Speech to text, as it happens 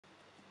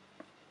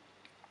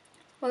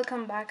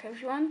Welcome back,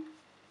 everyone.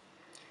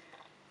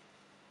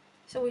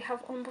 So we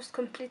have almost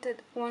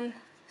completed one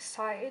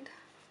side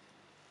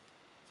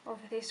of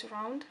this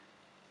round.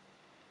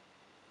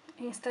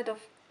 Instead of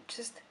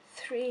just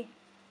 3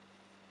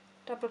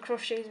 double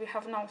crochets, we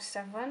have now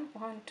 7.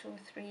 1, 2,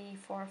 3,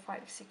 4,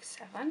 5, 6,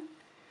 7.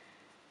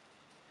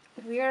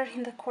 We are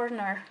in the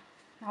corner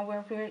now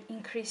where we're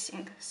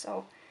increasing,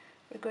 so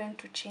we're going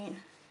to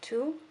chain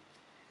 2.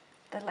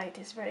 The light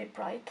is very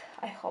bright.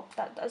 I hope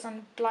that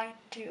doesn't blind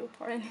you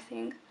or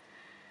anything.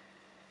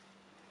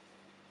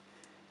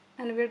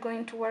 And we're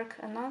going to work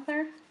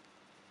another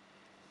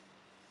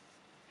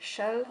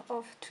shell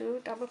of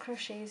 2 double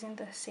crochets in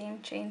the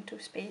same chain 2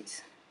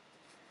 space.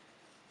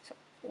 So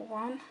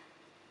 1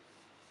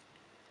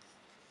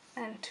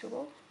 and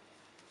 2.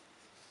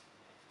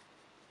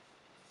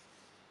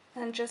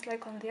 And just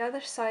like on the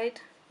other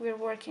side, we're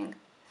working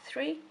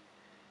 3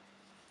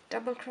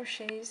 double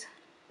crochets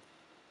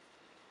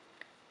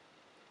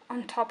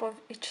on top of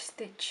each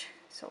stitch.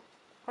 So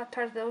what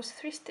are those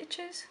 3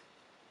 stitches?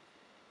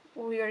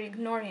 We are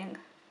ignoring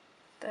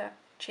the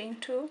chain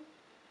 2,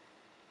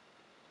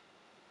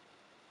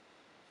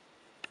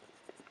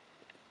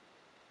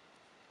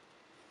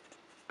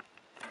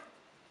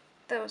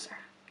 those are,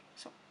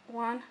 so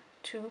 1,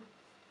 2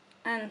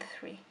 and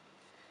 3.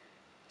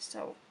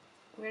 So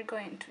we're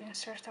going to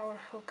insert our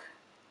hook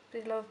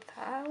below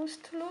those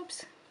 2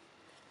 loops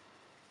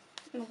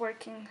and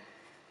working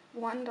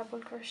 1 double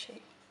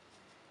crochet,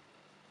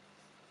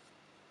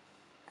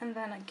 and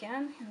then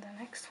again in the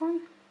next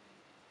one,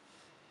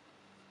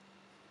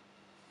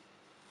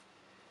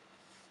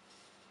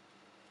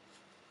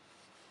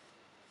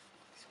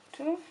 so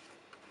 2,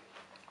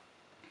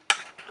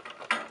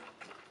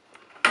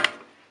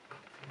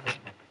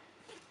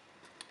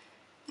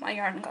 my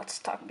yarn got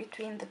stuck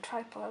between the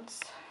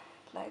tripod's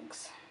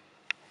legs.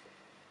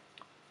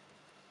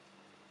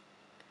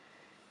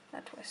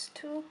 That was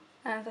 2,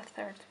 and the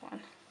third one.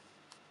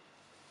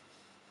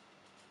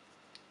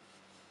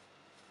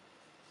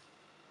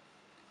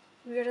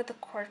 We're at the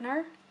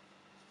corner,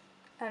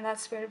 and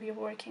that's where we're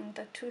working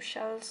the 2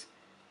 shells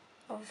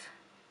of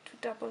 2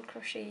 double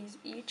crochets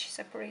each,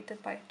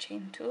 separated by a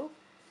chain 2.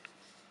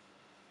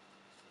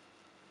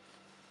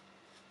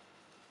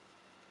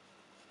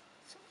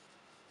 So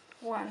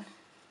 1,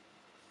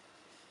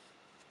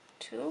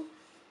 2,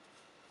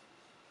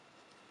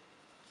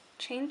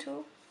 chain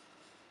 2.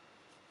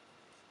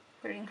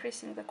 We're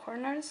increasing the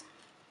corners,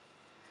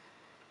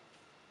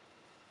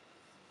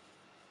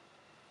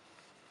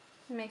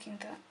 making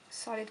the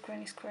solid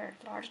granny square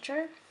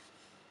larger,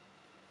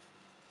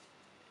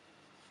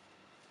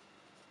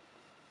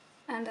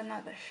 and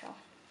another shell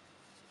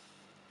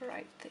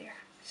right there.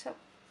 So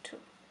 2.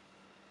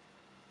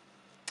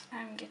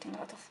 I'm getting a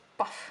lot of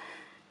puff.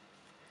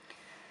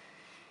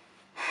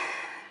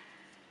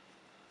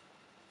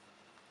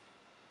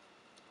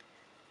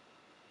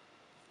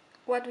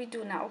 What we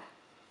do now,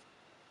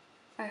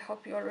 I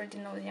hope you already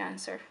know the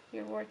answer.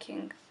 We're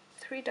working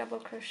 3 double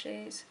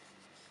crochets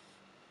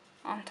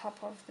on top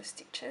of the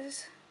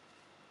stitches.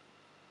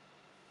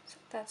 So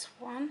that's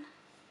 1,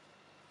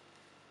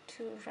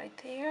 2 right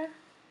there,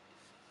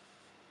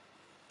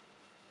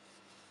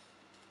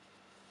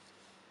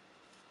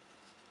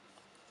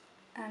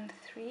 and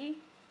 3.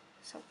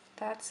 So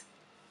that's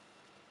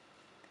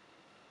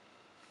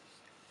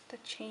the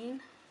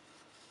chain.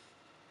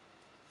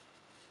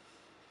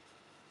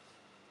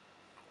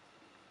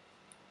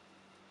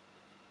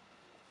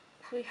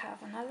 We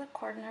have another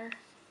corner,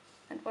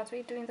 and what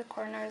we do in the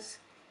corners,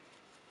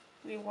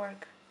 we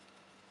work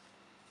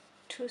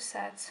 2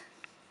 sets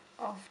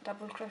of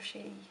double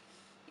crochet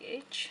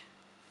each,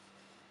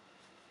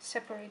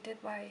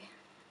 separated by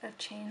a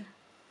chain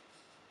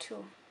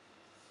 2.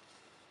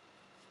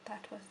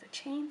 That was the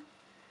chain,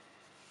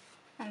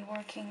 and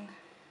working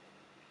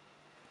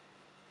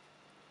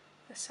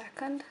the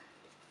second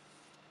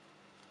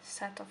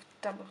set of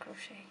double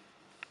crochet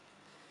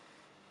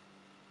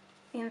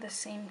in the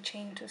same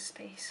chain 2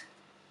 space.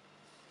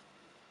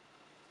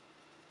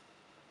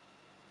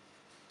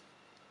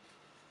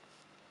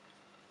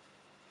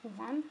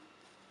 One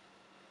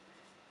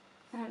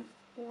and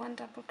 1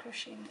 double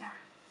crochet more.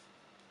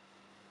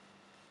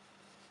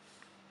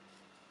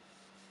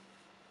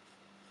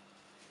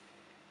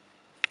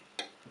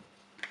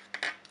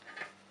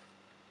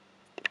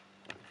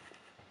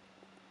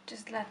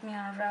 Just let me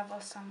unravel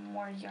some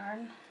more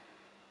yarn.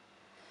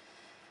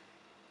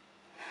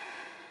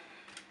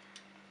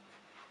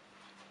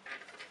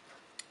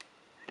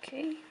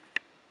 Okay,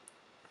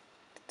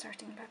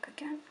 starting back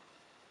again.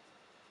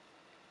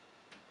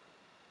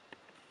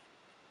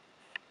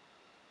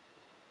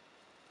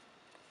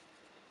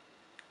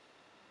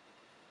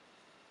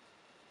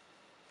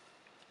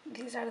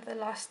 These are the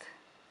last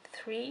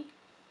 3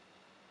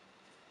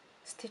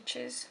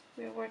 stitches.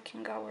 We're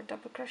working our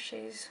double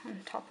crochets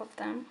on top of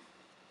them.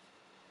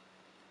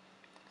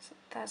 So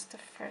that's the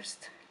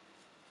first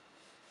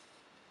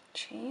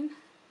chain,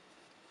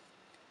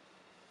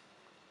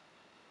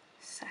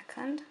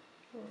 second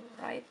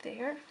right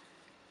there,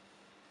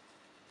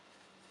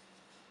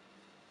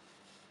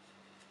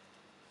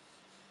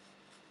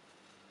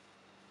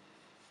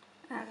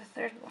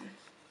 third one.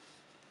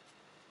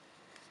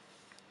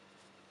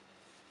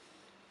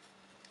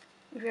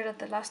 We're at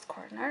the last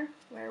corner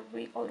where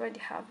we already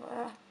have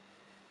a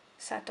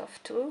set of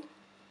 2.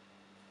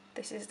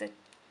 This is the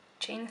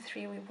chain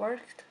 3 we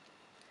worked,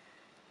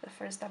 the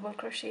first double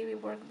crochet we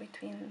worked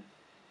between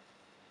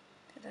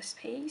the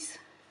space.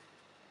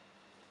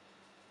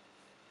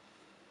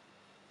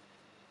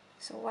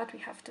 So what we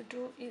have to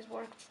do is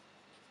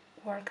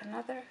work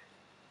another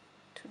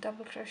 2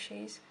 double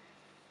crochets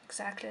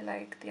exactly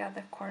like the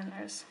other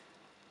corners.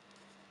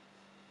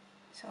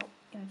 So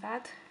in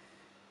that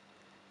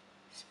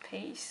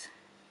space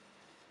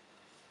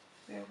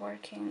we're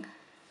working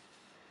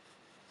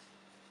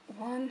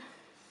 1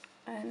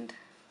 and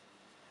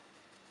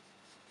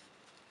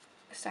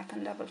a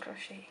second double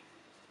crochet.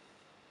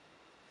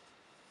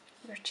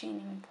 We're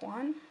chaining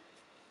 1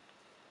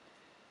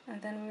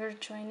 and then we're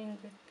joining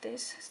with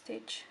this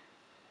stitch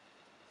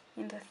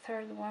in the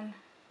third one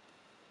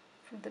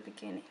from the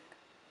beginning.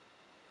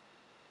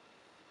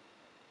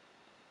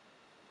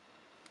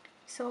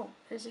 So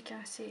as you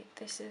can see,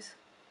 this is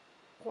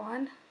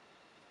 1,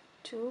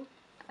 2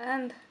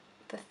 and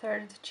the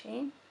third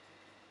chain.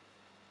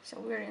 So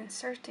we're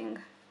inserting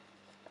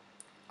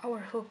our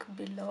hook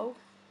below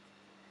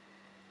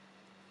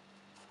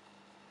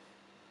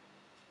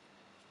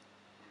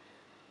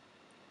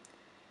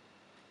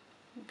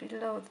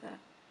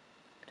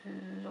the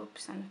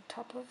loops on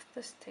top of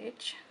the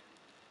stitch,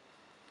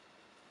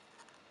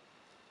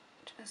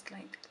 just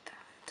like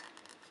that.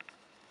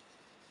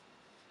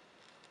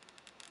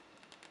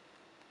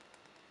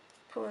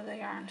 Pull the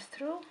yarn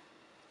through,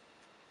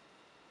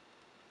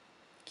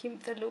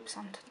 keep the loops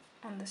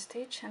on the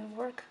stitch and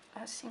work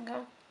a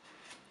single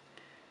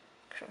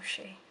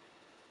crochet.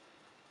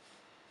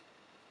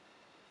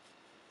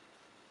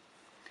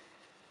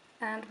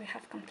 And we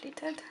have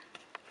completed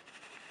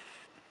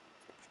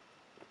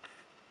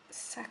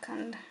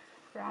second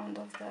round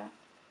of the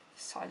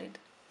solid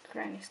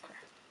granny square.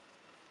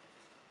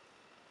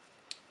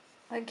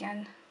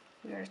 Again,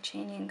 we are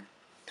chaining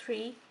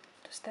 3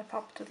 to step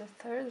up to the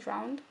third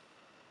round.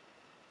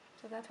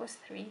 So that was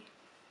 3.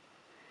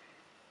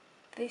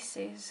 This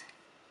is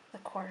the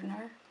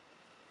corner.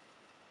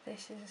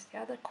 This is the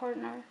other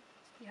corner,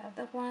 the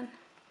other one,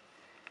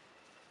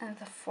 and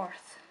the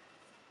fourth.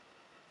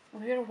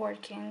 We are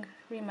working,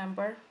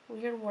 remember,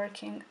 we are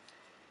working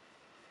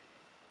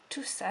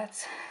 2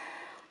 sets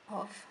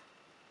of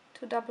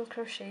 2 double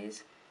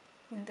crochets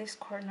in these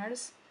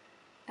corners,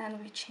 and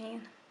we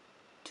chain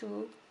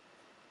 2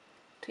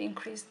 to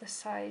increase the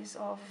size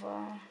of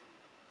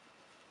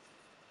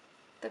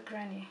the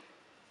granny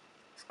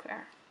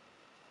square.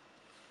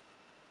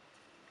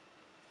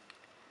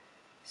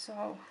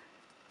 So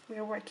we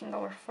are working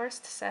our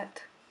first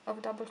set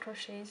of double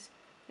crochets.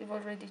 We've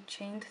already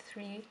chained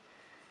 3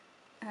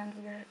 and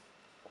we are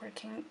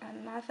working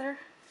another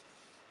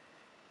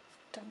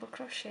double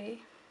crochet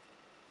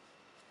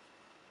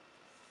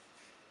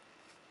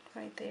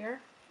right there.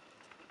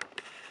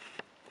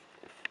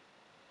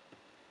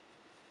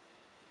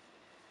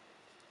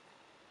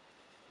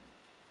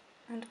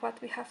 And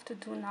what we have to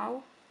do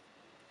now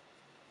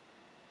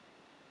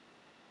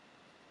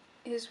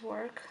is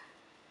work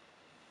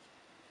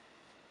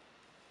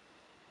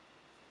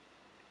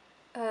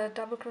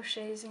double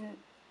crochets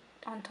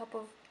on top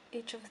of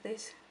each of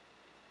these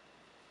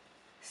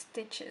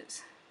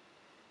stitches.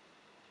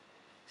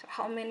 So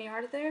how many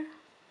are there?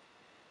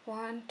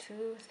 1,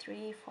 2,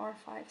 3, 4,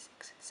 5,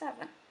 6,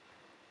 7.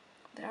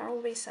 There are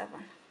always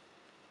 7.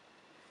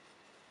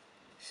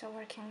 So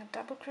working a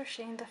double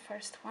crochet in the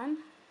first one.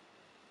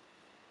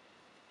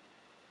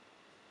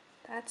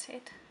 That's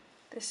it.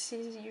 This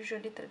is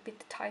usually a little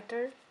bit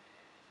tighter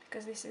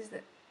because this is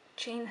the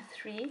chain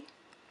 3.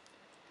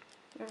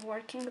 We're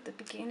working at the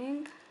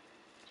beginning.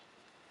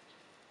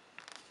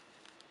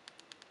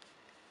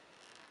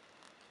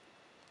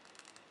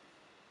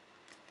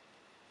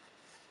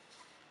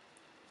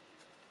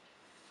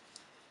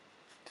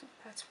 So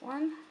that's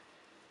 1.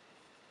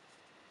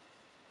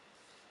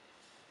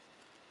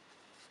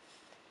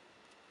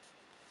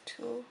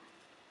 2.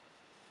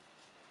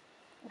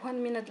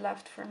 1 minute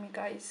left for me,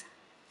 guys.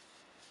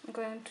 I'm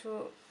going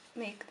to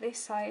make this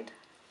side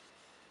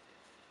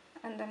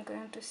and I'm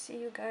going to see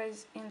you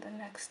guys in the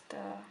next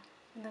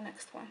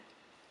one.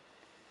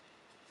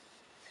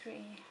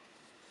 3,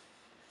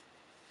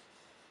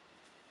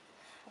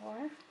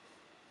 4,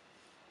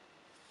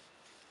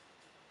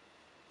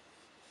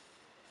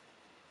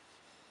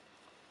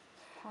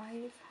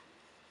 5,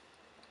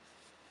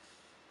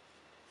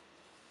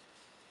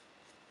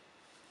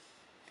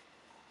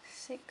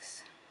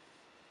 6,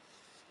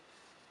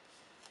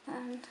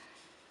 and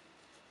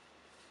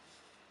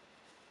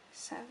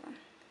 7.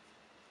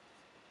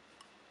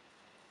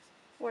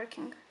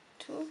 Working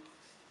 2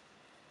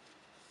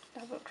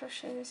 double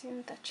crochets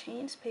in the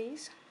chain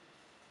space,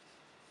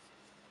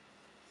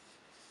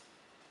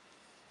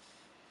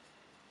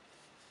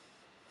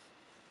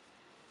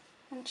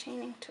 and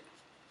chaining 2,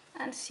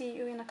 and see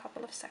you in a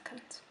couple of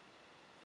seconds.